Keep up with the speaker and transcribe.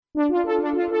Hello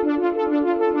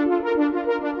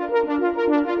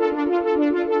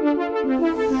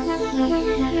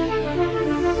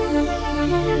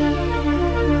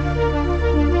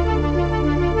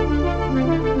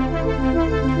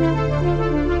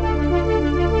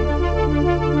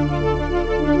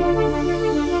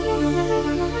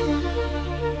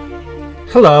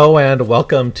and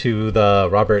welcome to the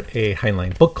Robert A.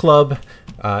 Heinlein Book Club.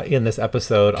 In this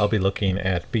episode, I'll be looking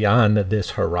at Beyond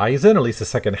This Horizon, or at least the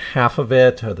second half of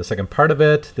it, or the second part of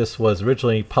it. This was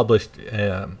originally published,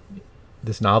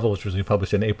 this novel was originally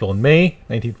published in April and May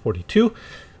 1942.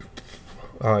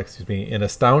 In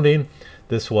Astounding.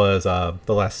 This was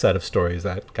the last set of stories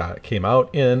that came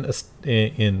out in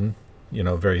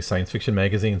various science fiction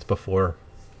magazines before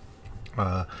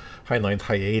Heinlein's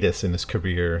hiatus in his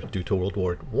career due to World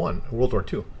War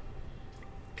II.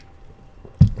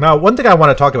 Now, one thing I want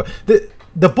to talk about,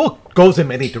 the book goes in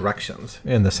many directions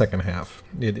in the second half.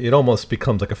 It almost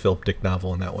becomes like a Philip Dick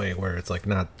novel in that way, where it's like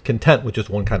not content with just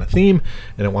one kind of theme,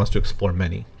 and it wants to explore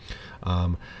many.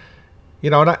 The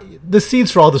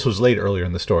seeds for all this was laid earlier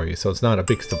in the story, so it's not a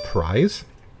big surprise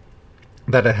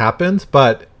that it happened,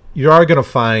 but you are going to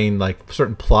find like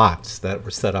certain plots that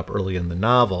were set up early in the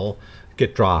novel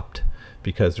get dropped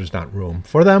because there's not room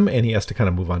for them, and he has to kind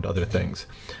of move on to other things.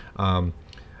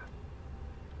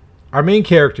 Our main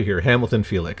character here, Hamilton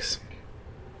Felix,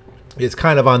 is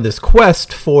kind of on this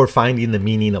quest for finding the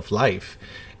meaning of life,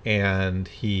 and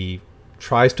he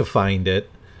tries to find it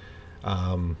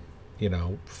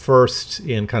first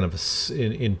in kind of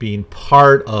in being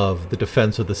part of the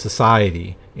defense of the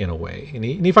society in a way. And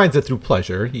he finds it through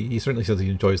pleasure. He certainly says he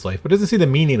enjoys life, but doesn't see the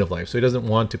meaning of life. So he doesn't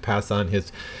want to pass on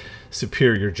his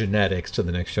superior genetics to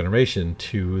the next generation,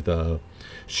 to the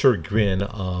chagrin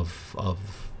of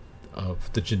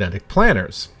the genetic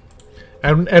planners.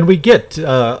 And we get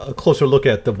a closer look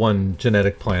at the one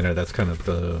genetic planner that's kind of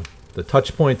the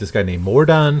touch point, this guy named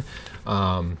Mordon.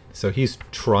 So he's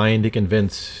trying to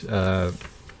convince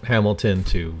Hamilton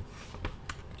to,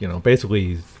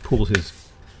 basically pool his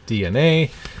DNA.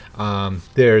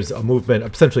 There's a movement,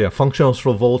 essentially a functionalist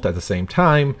revolt at the same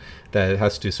time, that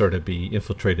has to sort of be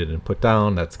infiltrated and put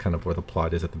down. That's kind of where the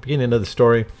plot is at the beginning of the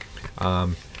story.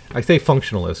 I say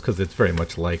functionalist because it's very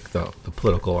much like the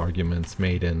political arguments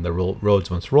made in the Rhodes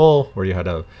Once Roll, where you had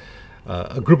a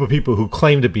group of people who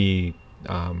claimed to be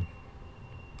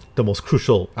the most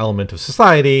crucial element of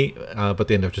society, but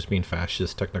they end up just being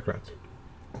fascist technocrats.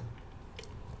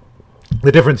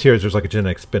 The difference here is there's like a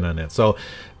genetic spin on it. So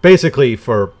basically,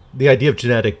 for the idea of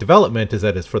genetic development is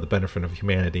that it's for the benefit of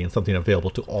humanity and something available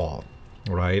to all,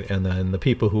 right? And then the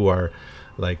people who are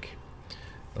like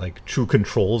true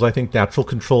controls, I think natural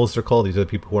controls they're called. These are the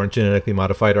people who aren't genetically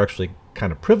modified, are actually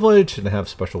kind of privileged and have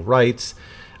special rights.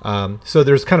 So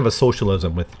there's kind of a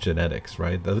socialism with genetics,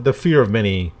 right? The fear of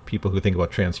many people who think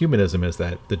about transhumanism is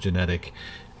that the genetic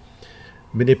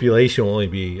manipulation will only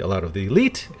be allowed of the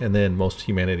elite, and then most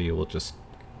humanity will just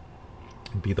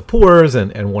be the poors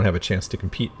and won't have a chance to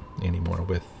compete anymore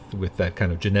with that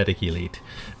kind of genetic elite.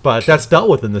 But that's dealt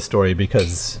with in this story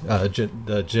because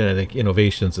the genetic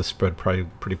innovations have spread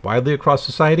pretty widely across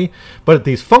society. But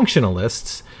these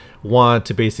functionalists want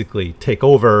to basically take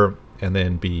over and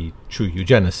then be true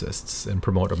eugenicists and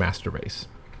promote a master race.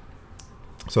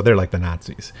 So they're like the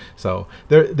Nazis. So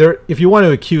they're if you want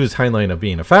to accuse Heinlein of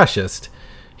being a fascist,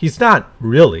 he's not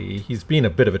really. He's being a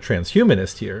bit of a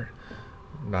transhumanist here.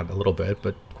 Not a little bit,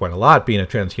 but quite a lot being a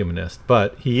transhumanist.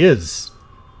 But he is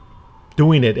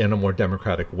doing it in a more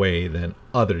democratic way than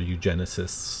other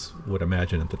eugenicists would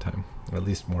imagine at the time, or at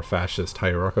least more fascist,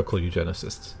 hierarchical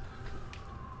eugenicists.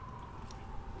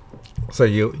 So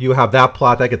you have that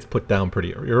plot that gets put down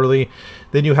pretty early.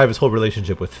 Then you have his whole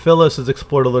relationship with Phyllis is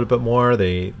explored a little bit more.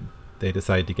 They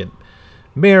decide to get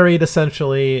married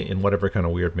essentially in whatever kind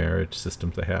of weird marriage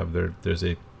systems they have. There's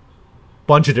a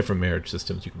bunch of different marriage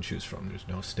systems you can choose from. There's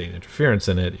no state interference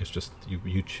in it. It's just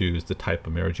you choose the type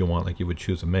of marriage you want, like you would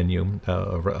choose a menu,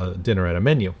 a dinner at a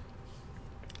menu.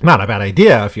 Not a bad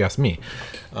idea if you ask me.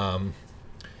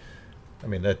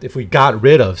 That if we got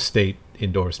rid of state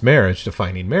endorsed marriage,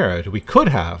 defining marriage, we could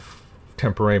have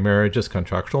temporary marriages,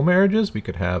 contractual marriages. We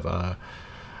could have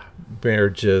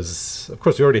marriages. Of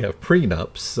course, we already have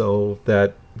prenups, so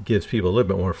that gives people a little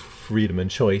bit more freedom and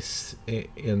choice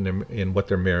in what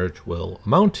their marriage will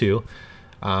amount to.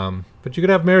 But you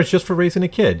could have marriage just for raising a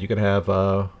kid. You could have,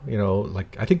 I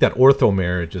think that ortho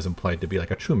marriage is implied to be like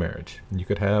a true marriage. And you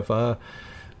could have,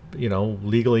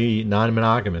 legally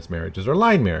non-monogamous marriages or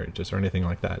line marriages or anything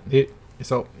like that.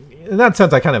 So in that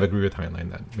sense, I kind of agree with Heinlein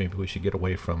that maybe we should get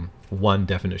away from one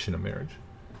definition of marriage.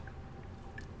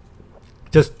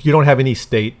 Just you don't have any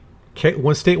state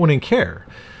when state wouldn't care.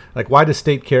 Like, why does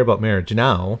state care about marriage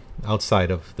now, outside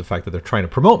of the fact that they're trying to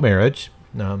promote marriage?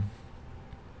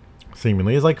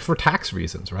 Seemingly is like for tax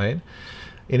reasons, right?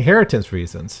 Inheritance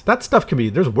reasons. That stuff can be,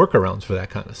 there's workarounds for that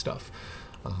kind of stuff.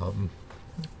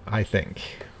 I think.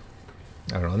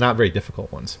 I don't know, not very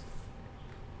difficult ones.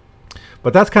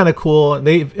 But that's kind of cool.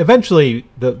 They eventually,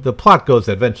 the plot goes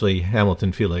that eventually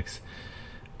Hamilton Felix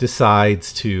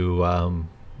decides to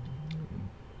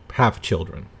have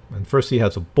children. And first he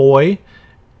has a boy,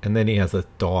 and then he has a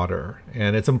daughter.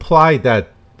 And it's implied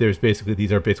that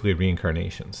these are basically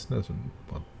reincarnations. That's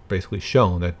basically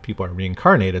shown that people are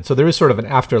reincarnated. So there is sort of an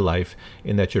afterlife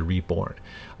in that you're reborn.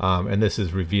 And this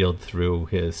is revealed through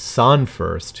his son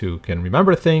first, who can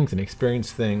remember things and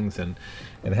experience things and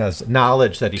has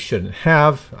knowledge that he shouldn't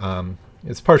have.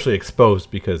 It's partially exposed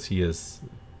because he has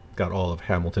got all of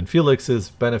Hamilton Felix's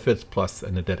benefits plus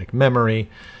an eidetic memory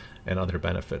and other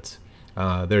benefits.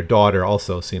 Their daughter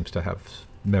also seems to have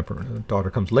memory. The daughter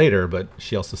comes later, but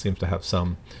she also seems to have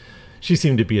some. She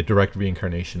seemed to be a direct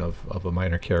reincarnation of a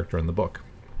minor character in the book.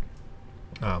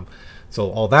 So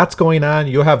all that's going on.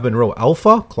 You have Monroe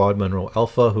Alpha, Claude Monroe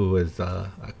Alpha, who is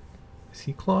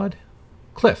he Claude?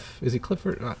 Cliff. Is he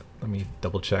Clifford? Let me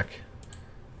double check.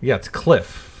 Yeah, it's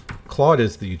Cliff. Claude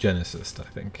is the eugenicist, I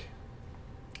think.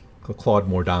 Claude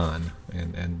Mordaunt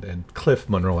and Cliff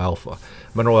Monroe Alpha.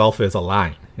 Monroe Alpha is a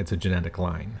line. It's a genetic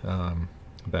line.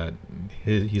 That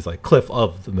he's like Cliff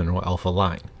of the Monroe Alpha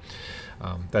line.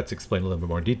 That's explained a little bit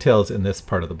more details in this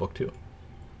part of the book too.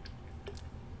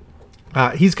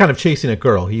 He's kind of chasing a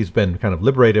girl. He's been kind of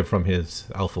liberated from his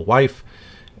alpha wife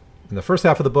in the first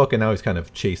half of the book, and now he's kind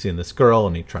of chasing this girl,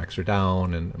 and he tracks her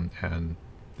down, and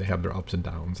they have their ups and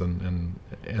downs, and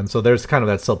so there's kind of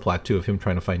that subplot too of him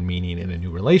trying to find meaning in a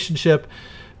new relationship,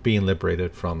 being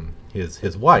liberated from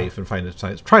his wife, and trying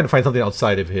to find something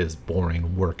outside of his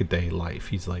boring workaday life.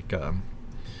 He's like,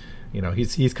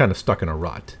 he's kind of stuck in a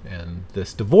rut, and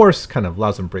this divorce kind of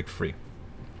allows him to break free.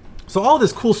 So all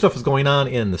this cool stuff is going on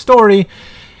in the story,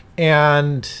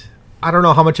 and I don't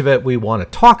know how much of it we want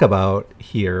to talk about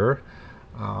here.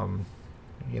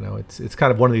 It's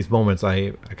kind of one of these moments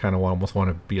I kind of almost want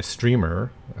to be a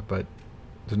streamer, but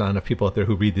there's not enough people out there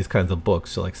who read these kinds of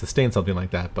books to like sustain something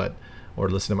like that, or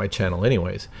listen to my channel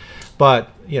anyways. But,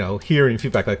 hearing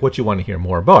feedback, like what you want to hear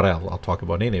more about, I'll talk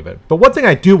about any of it. But one thing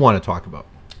I do want to talk about,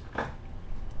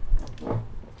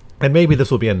 and maybe this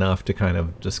will be enough to kind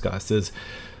of discuss, is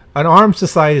an armed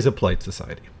society is a polite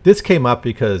society. This came up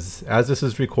because, as this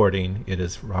is recording, it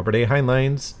is Robert A.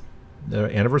 Heinlein's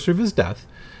anniversary of his death,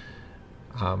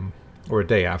 or a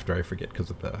day after, I forget, because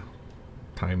of the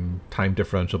time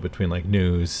differential between like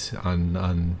news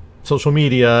on social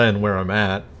media and where I'm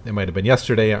at. It might have been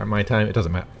yesterday at my time. It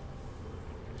doesn't matter.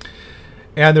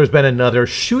 And there's been another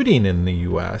shooting in the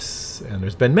U.S., and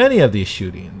there's been many of these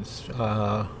shootings.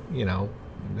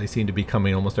 They seem to be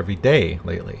coming almost every day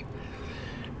lately.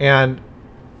 And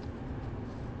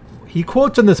he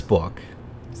quotes in this book,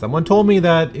 someone told me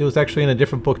that it was actually in a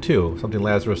different book too, something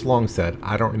Lazarus Long said.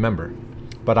 I don't remember.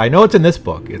 But I know it's in this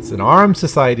book. It's an armed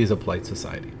society is a polite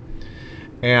society.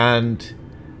 And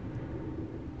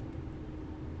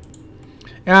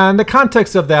the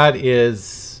context of that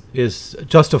is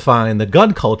justifying the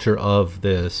gun culture of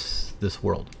this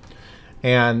world.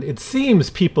 And it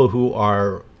seems people who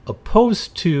are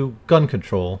opposed to gun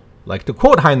control like to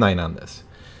quote Heinlein on this.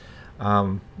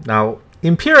 Now,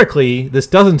 empirically, this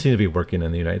doesn't seem to be working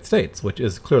in the United States, which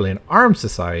is clearly an armed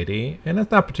society, and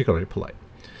it's not particularly polite.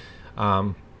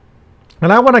 And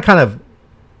I want to kind of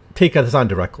take this on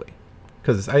directly,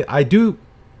 because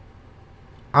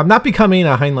I'm not becoming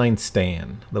a Heinlein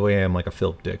stan the way I am like a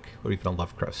Philip Dick or even a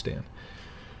Lovecraft stan.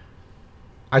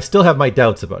 I still have my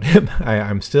doubts about him.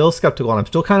 I'm still skeptical, and I'm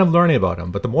still kind of learning about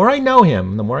him. But the more I know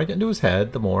him, the more I get into his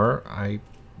head, the more I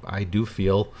do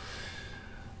feel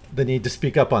the need to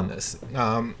speak up on this,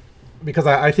 because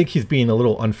I think he's being a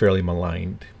little unfairly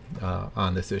maligned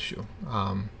on this issue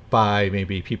by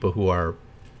maybe people who are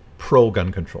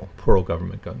pro-gun control,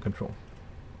 pro-government gun control.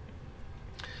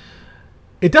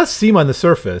 It does seem on the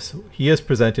surface he is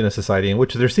presenting a society in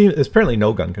which there's apparently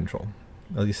no gun control,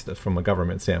 at least from a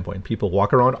government standpoint. People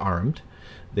walk around armed,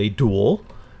 they duel,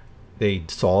 they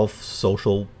solve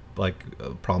social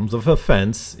problems of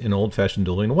offense in old-fashioned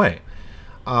dueling way.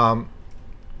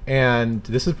 And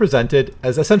this is presented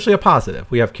as essentially a positive.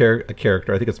 We have a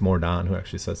character, I think it's Mordaunt, who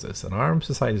actually says this: an armed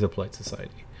society is a polite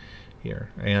society here.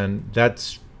 And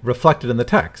that's reflected in the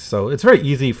text. So it's very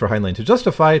easy for Heinlein to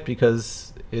justify it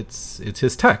because it's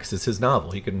his text, it's his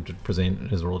novel. He can present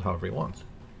his world however he wants.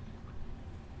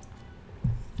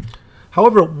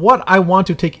 However, what I want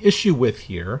to take issue with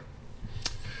here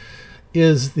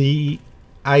is the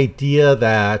idea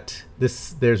that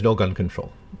there's no gun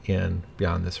control in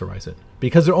Beyond This Horizon,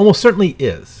 because there almost certainly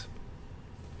is.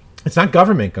 It's not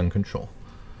government gun control,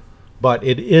 but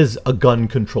it is a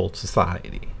gun-controlled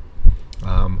society.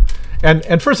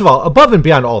 And first of all, above and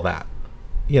beyond all that,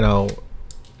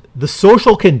 the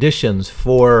social conditions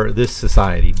for this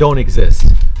society don't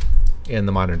exist in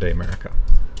the modern day America,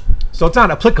 so it's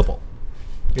not applicable.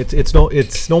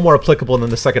 It's no more applicable than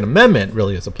the Second Amendment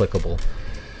really is applicable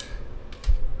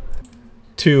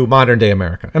to modern day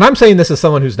America. And I'm saying this as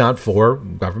someone who's not for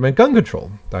government gun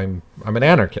control. I'm an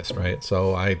anarchist, right?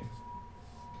 So I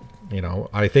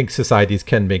think societies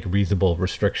can make reasonable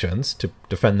restrictions to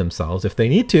defend themselves if they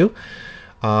need to.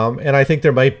 And I think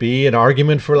there might be an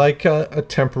argument for like a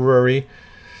temporary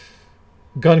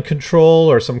gun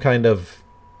control or some kind of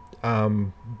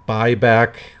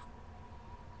buyback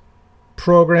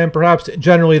program, perhaps.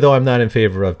 Generally, though, I'm not in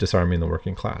favor of disarming the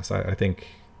working class. I think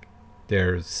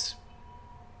there's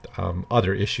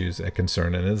other issues at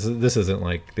concern, and this isn't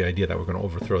like the idea that we're going to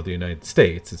overthrow the United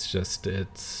States. It's just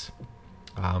it's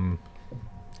almost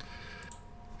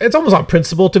on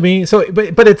principle to me. So,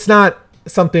 but it's not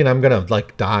something I'm going to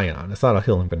like die on. It's not a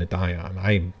hill I'm going to die on.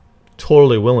 I'm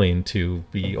totally willing to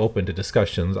be open to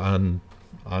discussions on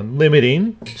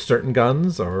limiting certain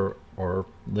guns or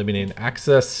limiting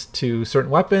access to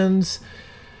certain weapons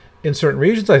in certain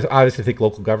regions. I obviously think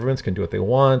local governments can do what they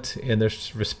want in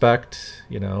this respect.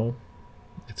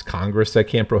 It's Congress that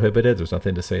can't prohibit it. There's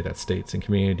nothing to say that states and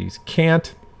communities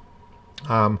can't.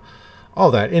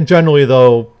 All that. And generally,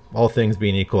 though, all things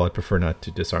being equal, I'd prefer not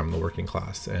to disarm the working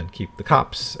class and keep the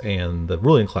cops and the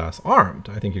ruling class armed.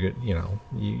 I think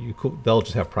they'll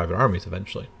just have private armies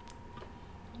eventually.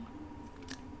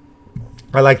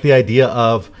 I like the idea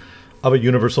of a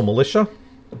universal militia,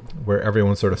 where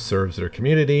everyone sort of serves their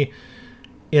community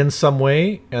in some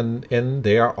way, and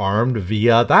they are armed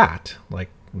via that, like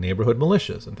neighborhood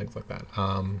militias and things like that.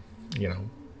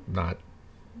 Not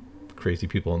crazy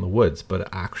people in the woods, but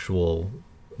actual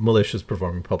militias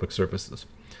performing public services.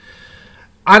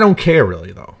 I don't care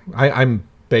really, though. I'm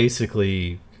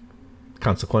basically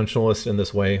consequentialist in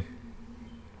this way.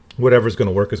 Whatever's going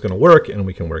to work is going to work, and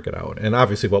we can work it out. And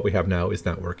obviously what we have now is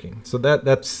not working. So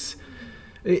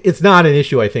it's not an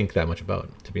issue I think that much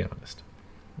about, to be honest.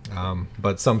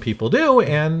 But some people do,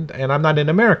 and I'm not in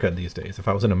America these days. If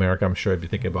I was in America, I'm sure I'd be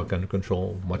thinking about gun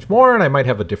control much more, and I might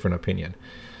have a different opinion.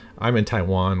 I'm in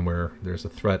Taiwan, where there's a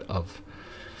threat of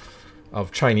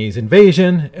Chinese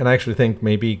invasion, and I actually think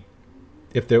maybe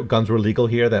if the guns were legal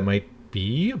here, that might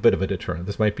be a bit of a deterrent.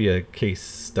 This might be a case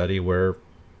study where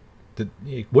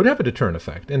it would have a deterrent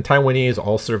effect. And Taiwanese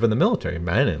all serve in the military,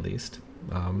 men at least.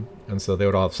 And so they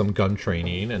would all have some gun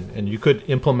training, and you could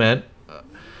implement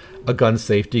a gun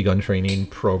safety, gun training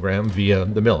program via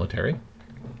the military,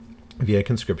 via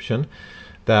conscription,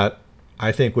 that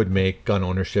I think would make gun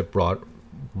ownership broad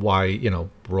gun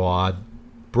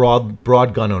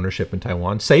ownership in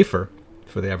Taiwan safer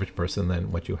for the average person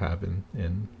than what you have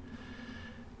in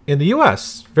the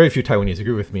U.S. Very few Taiwanese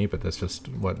agree with me, but that's just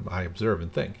what I observe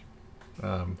and think.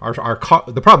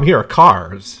 The problem here are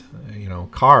cars.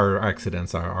 Car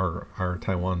accidents are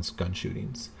Taiwan's gun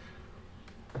shootings.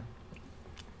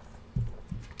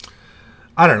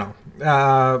 I don't know.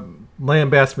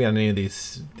 Lambast me on any of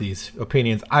these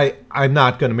opinions. I'm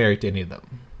not going to marry to any of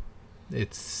them.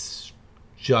 It's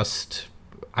just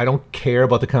I don't care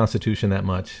about the Constitution that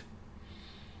much.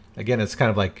 Again, it's kind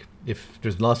of like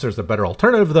unless there's a better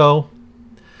alternative, though,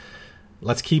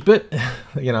 let's keep it.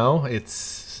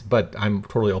 But I'm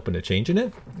totally open to changing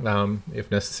it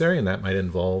if necessary, and that might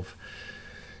involve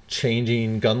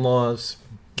changing gun laws,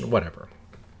 whatever.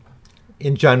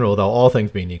 In general, though, all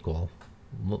things being equal,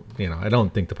 I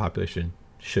don't think the population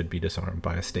should be disarmed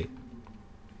by a state.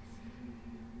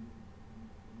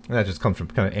 And that just comes from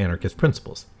kind of anarchist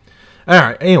principles. All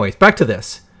right, anyways, back to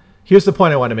this. Here's the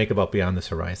point I want to make about Beyond This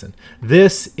Horizon. There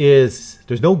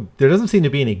doesn't seem to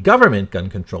be any government gun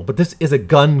control, but this is a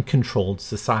gun-controlled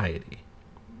society.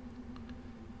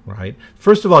 Right?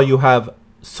 First of all, you have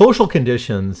social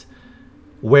conditions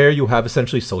where you have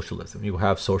essentially socialism. You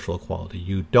have social equality.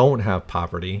 You don't have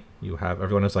poverty.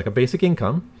 Everyone has like a basic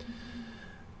income.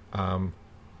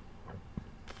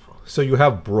 So you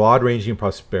have broad-ranging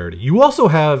prosperity. You also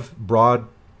have broad,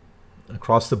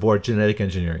 across-the-board genetic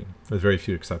engineering, with very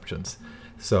few exceptions.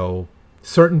 So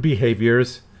certain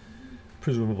behaviors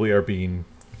presumably are being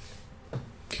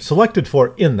selected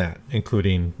for in that,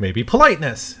 including maybe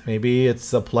politeness. Maybe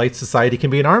it's a polite society can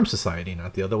be an armed society,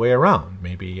 not the other way around.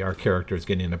 Maybe our character is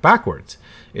getting it backwards.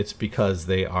 It's because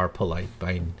they are polite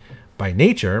by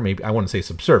nature. Maybe I wouldn't say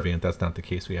subservient. That's not the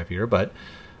case we have here, but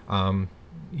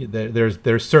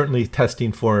There's certainly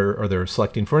testing for, or they're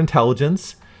selecting for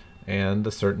intelligence and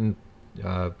a certain,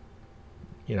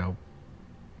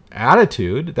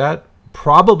 attitude that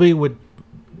probably would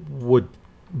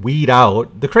weed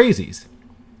out the crazies.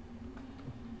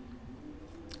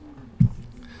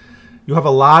 You have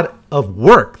a lot of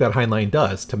work that Heinlein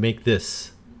does to make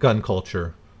this gun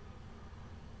culture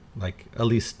like at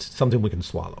least something we can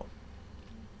swallow.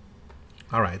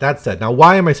 All right, that said, now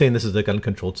why am I saying this is a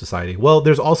gun-controlled society? Well,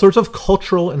 there's all sorts of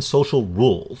cultural and social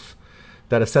rules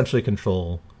that essentially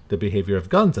control the behavior of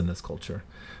guns in this culture.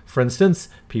 For instance,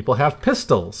 people have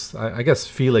pistols. I guess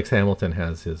Felix Hamilton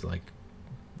has his like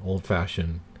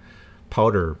old-fashioned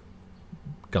powder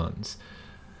guns.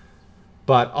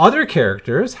 But other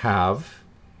characters have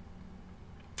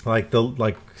like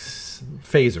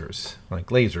phasers,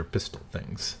 like laser pistol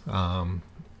things. And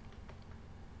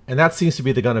that seems to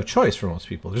be the gun of choice for most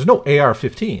people. There's no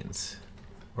AR-15s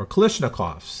or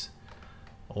Kalashnikovs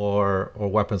or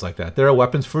weapons like that. There are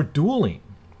weapons for dueling,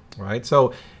 right?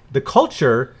 So the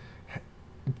culture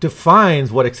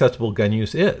defines what acceptable gun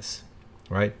use is,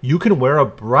 right? You can wear a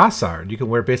brassard. You can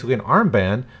wear basically an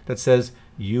armband that says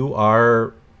you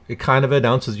are, it kind of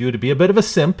announces you to be a bit of a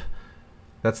simp.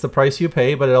 That's the price you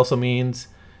pay, but it also means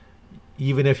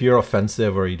even if you're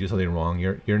offensive or you do something wrong,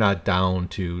 you're not down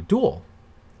to duel.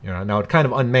 Now it kind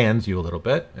of unmans you a little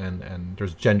bit, and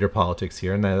there's gender politics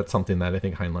here, and that's something that I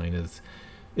think Heinlein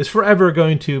is forever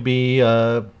going to be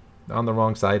on the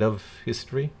wrong side of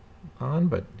history on,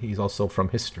 but he's also from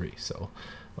history, so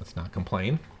let's not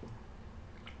complain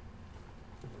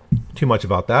too much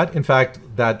about that. In fact,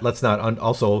 that let's not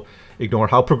also ignore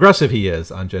how progressive he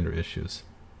is on gender issues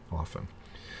often.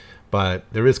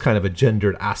 But there is kind of a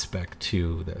gendered aspect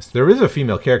to this. There is a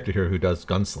female character here who does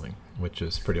gunsling, which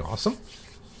is pretty awesome.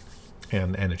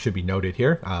 And it should be noted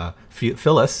here,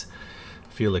 Phyllis,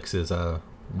 Felix's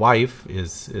wife,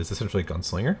 is essentially a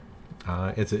gunslinger.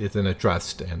 It's an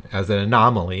addressed and as an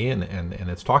anomaly, and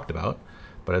it's talked about,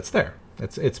 but it's there.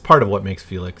 It's part of what makes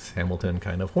Felix Hamilton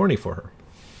kind of horny for her.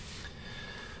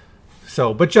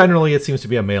 So, but generally, it seems to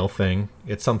be a male thing.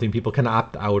 It's something people can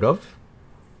opt out of.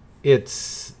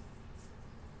 It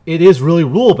is really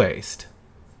rule based.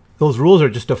 Those rules are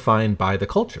just defined by the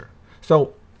culture.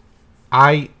 So,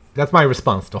 that's my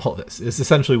response to all this. Is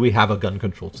essentially we have a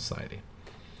gun-controlled society.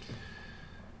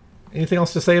 Anything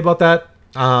else to say about that?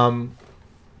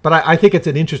 But I think it's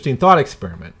an interesting thought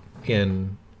experiment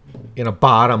in a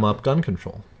bottom-up gun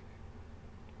control.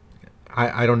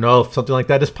 I don't know if something like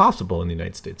that is possible in the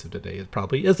United States of today. It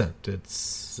probably isn't.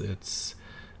 It's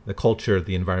the culture,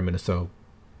 the environment is so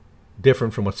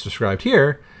different from what's described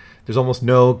here. There's almost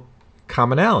no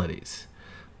commonalities.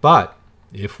 But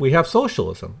if we have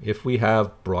socialism, if we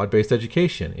have broad-based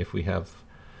education, if we have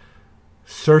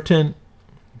certain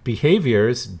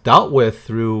behaviors dealt with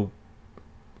through,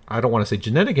 I don't want to say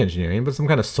genetic engineering, but some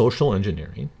kind of social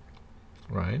engineering,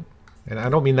 right? And I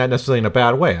don't mean that necessarily in a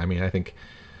bad way. I mean, I think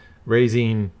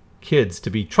raising kids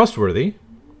to be trustworthy,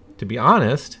 to be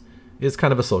honest, is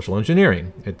kind of a social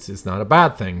engineering. It's not a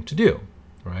bad thing to do,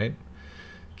 right?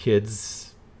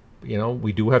 Kids,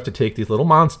 we do have to take these little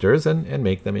monsters and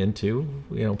make them into,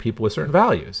 people with certain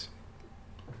values,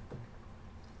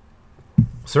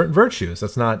 certain virtues.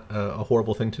 That's not a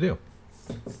horrible thing to do.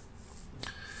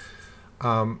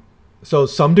 So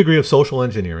some degree of social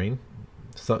engineering,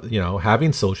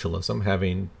 having socialism,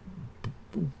 having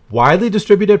widely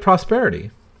distributed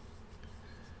prosperity.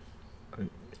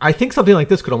 I think something like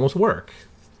this could almost work.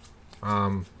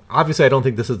 Obviously, I don't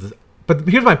think this is. But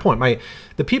here's my point: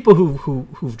 the people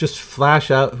who just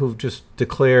flash out, who just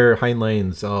declare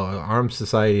Heinlein's armed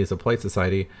society is a polite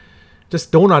society,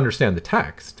 just don't understand the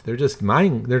text. They're just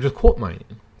quote mining,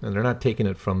 and they're not taking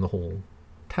it from the whole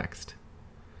text.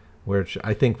 Which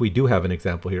I think we do have an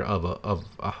example here of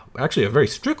actually a very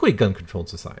strictly gun-controlled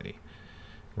society,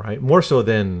 right? More so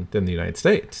than the United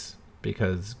States,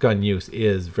 because gun use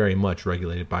is very much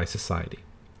regulated by society,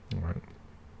 right?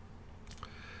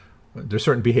 There's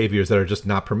certain behaviors that are just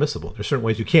not permissible. There's certain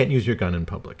ways you can't use your gun in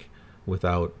public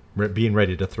without being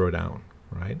ready to throw down,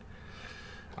 right?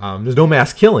 There's no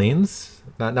mass killings.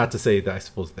 Not to say that I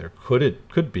suppose there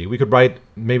could be. We could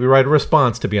maybe write a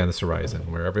response to Beyond This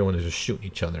Horizon, where everyone is just shooting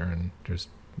each other and there's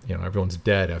everyone's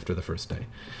dead after the first day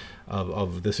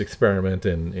of this experiment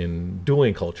in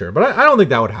dueling culture. But I don't think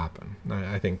that would happen.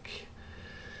 I think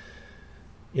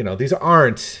these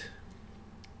aren't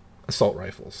assault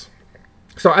rifles.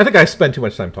 So I think I spent too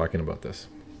much time talking about this.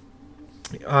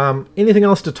 Anything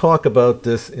else to talk about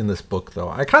this in this book, though?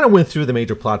 I kind of went through the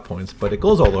major plot points, but it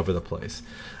goes all over the place.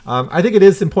 I think it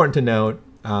is important to note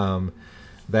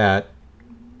that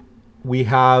we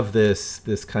have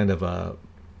this kind of a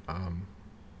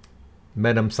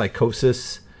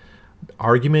metempsychosis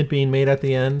argument being made at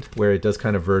the end, where it does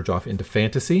kind of verge off into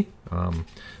fantasy.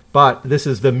 But this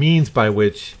is the means by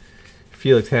which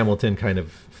Felix Hamilton kind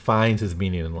of finds his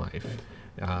meaning in life.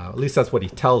 At least that's what he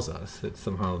tells us. It's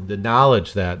somehow the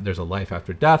knowledge that there's a life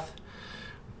after death,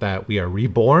 that we are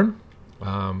reborn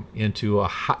into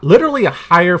literally a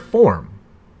higher form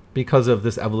because of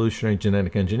this evolutionary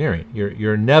genetic engineering.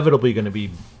 You're inevitably going to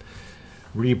be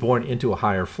reborn into a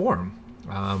higher form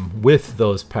with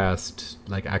those past,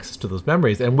 like access to those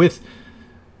memories, and with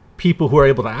people who are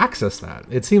able to access that.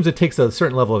 It seems it takes a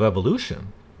certain level of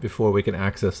evolution before we can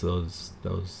access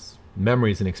those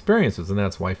memories and experiences, and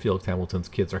that's why Felix Hamilton's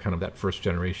kids are kind of that first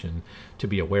generation to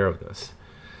be aware of this.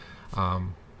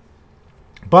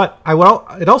 But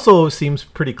it also seems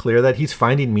pretty clear that he's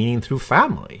finding meaning through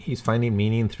family. He's finding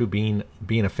meaning through being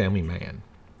a family man,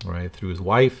 right? Through his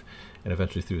wife and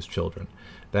eventually through his children.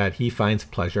 That he finds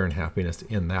pleasure and happiness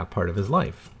in that part of his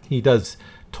life. He does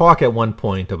talk at one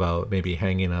point about maybe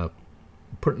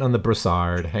putting on the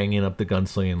brassard, hanging up the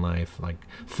gunslinging life. Like,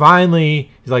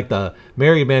 finally, he's like the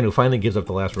married man who finally gives up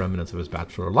the last remnants of his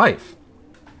bachelor life.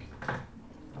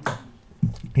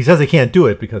 He says he can't do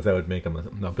it because that would make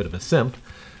him a bit of a simp.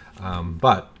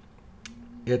 But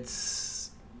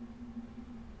it's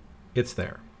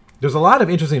there. There's a lot of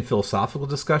interesting philosophical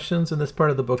discussions in this part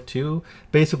of the book, too,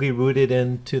 basically rooted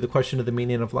into the question of the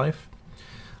meaning of life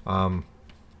and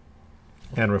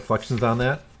reflections on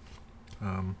that.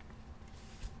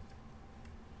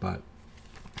 But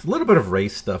it's a little bit of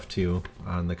race stuff, too,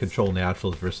 on the controlled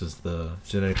naturals versus the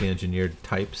genetically engineered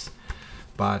types.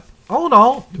 But all in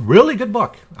all, really good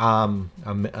book. I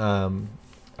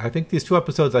think these 2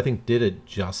 episodes, did it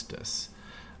justice.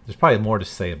 There's probably more to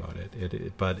say about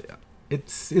it, but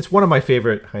it's one of my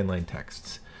favorite Heinlein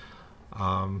texts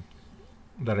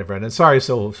that I've read. And sorry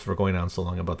for going on so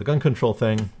long about the gun control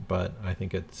thing, but I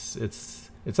think it's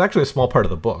actually a small part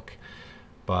of the book.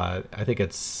 But I think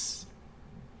it's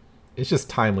just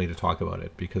timely to talk about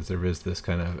it because there is this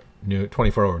kind of new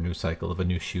 24-hour news cycle of a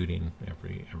new shooting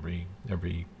every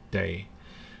day.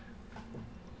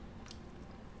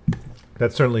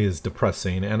 That certainly is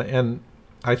depressing, and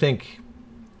I think,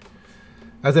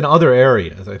 as in other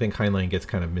areas, I think Heinlein gets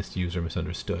kind of misused or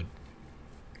misunderstood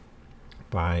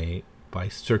by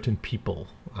certain people.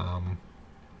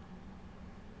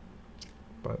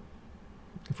 But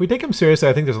if we take him seriously,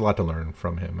 I think there's a lot to learn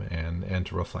from him and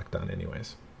to reflect on,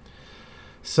 anyways.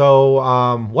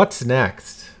 So, what's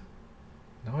next?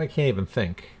 Now I can't even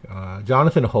think.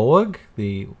 Jonathan Hoag,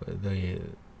 the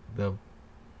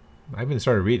I haven't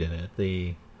started reading it.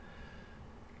 The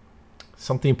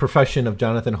something profession of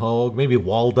Jonathan Hoag, maybe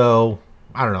Waldo.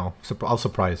 I don't know. I'll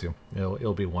surprise you.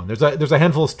 It'll be one. There's a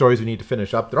handful of stories we need to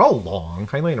finish up. They're all long.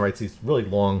 Heinlein writes these really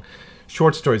long,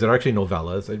 short stories that are actually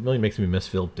novellas. It really makes me miss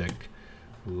Phil Dick,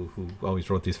 who always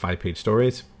wrote these 5-page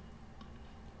stories.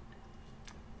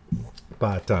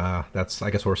 But that's,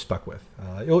 I guess, what we're stuck with.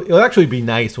 It'll actually be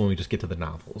nice when we just get to the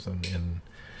novels, and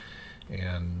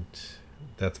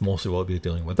that's mostly what we'll be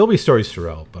dealing with. There'll be stories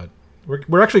throughout, but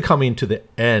we're actually coming to the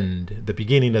end, the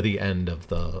beginning of the end of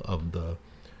the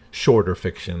shorter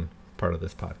fiction part of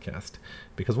this podcast.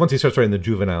 Because once he starts writing the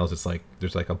juveniles, it's like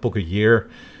there's like a book a year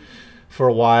for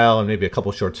a while, and maybe a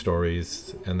couple short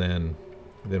stories, and then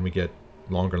we get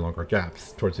longer and longer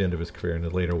gaps towards the end of his career in the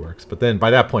later works. But then by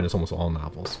that point, it's almost all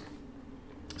novels.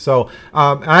 So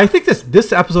I think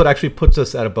this episode actually puts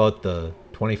us at about the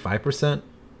 25%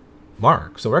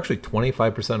 mark. So we're actually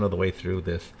 25% of the way through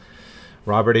this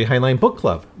Robert A. Heinlein book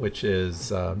club, which is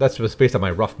that's just based on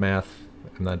my rough math.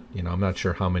 I'm not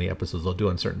sure how many episodes I'll do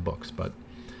on certain books, but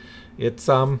it's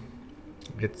been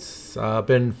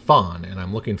fun, and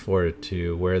I'm looking forward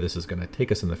to where this is going to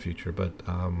take us in the future. But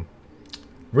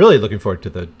really looking forward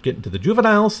to getting to the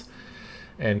juveniles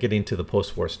and getting to the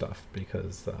post-war stuff,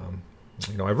 because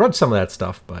I've read some of that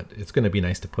stuff, but it's going to be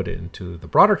nice to put it into the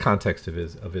broader context of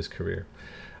his career.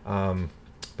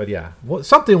 But yeah,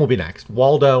 something will be next.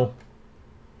 Waldo,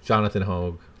 Jonathan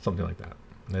Hoag, something like that.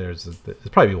 There's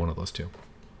probably one of those two.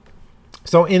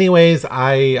 So anyways,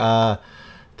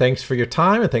 thanks for your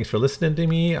time, and thanks for listening to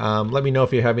me. Let me know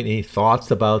if you have any thoughts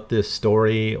about this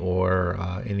story or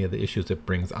any of the issues it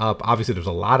brings up. Obviously, there's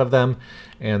a lot of them,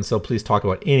 and so please talk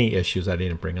about any issues I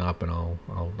didn't bring up, and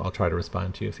I'll try to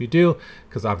respond to you if you do,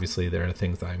 because obviously there are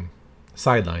things I'm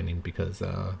sidelining because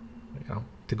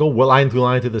to go line through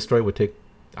line through this story would take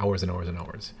hours and hours and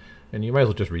hours, and you might as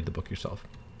well just read the book yourself.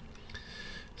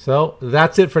 So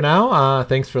that's it for now.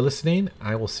 Thanks for listening.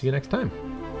 I will see you next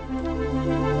time.